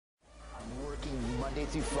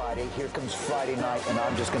Monday through Friday, here comes Friday night, and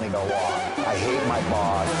I'm just gonna go off. I hate my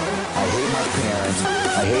boss. I hate my parents.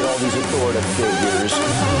 I hate all these authoritative figures.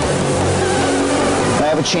 I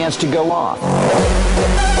have a chance to go off.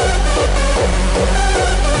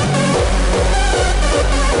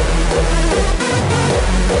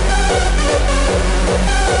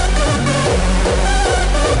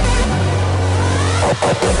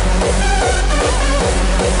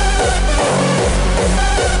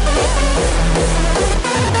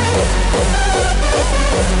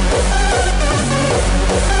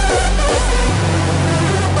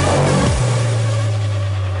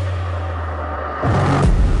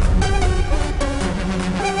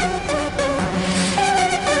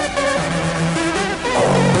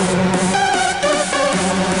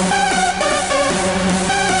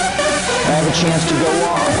 Chance to go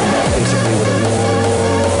off, and that's basically what it was.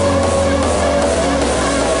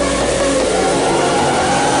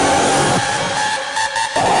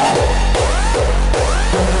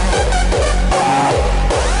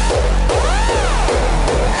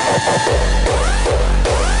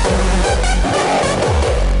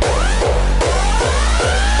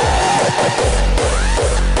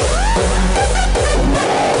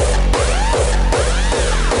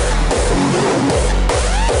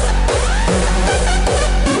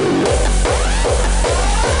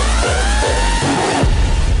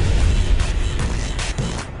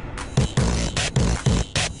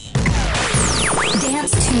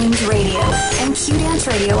 Radio and Q-Dance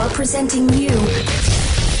Radio are presenting you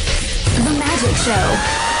The Magic Show.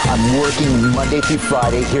 I'm working Monday through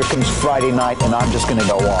Friday. Here comes Friday night, and I'm just going to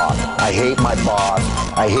go off. I hate my boss.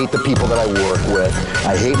 I hate the people that I work with.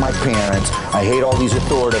 I hate my parents. I hate all these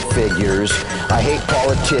authoritative figures. I hate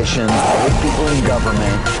politicians. I hate people in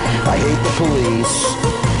government. I hate the police.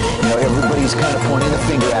 You know, everybody's kind of pointing the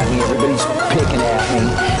finger at me. Everybody's picking at me.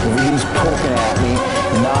 Everybody's poking at me.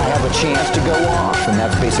 And now I have a chance to go off. And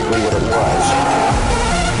that's basically what it was.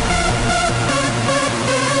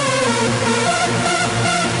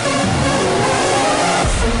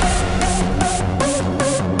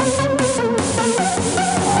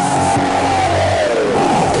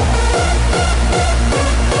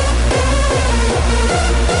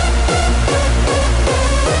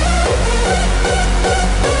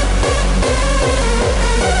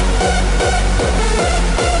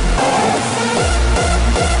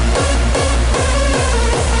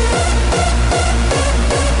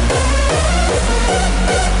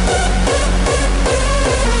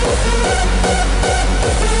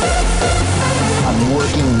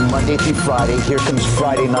 Monday through Friday, here comes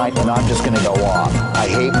Friday night, and I'm just going to go off. I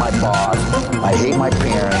hate my boss. I hate my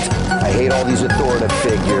parents. I hate all these authoritative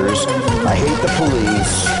figures. I hate the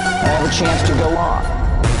police. I have a chance to go off.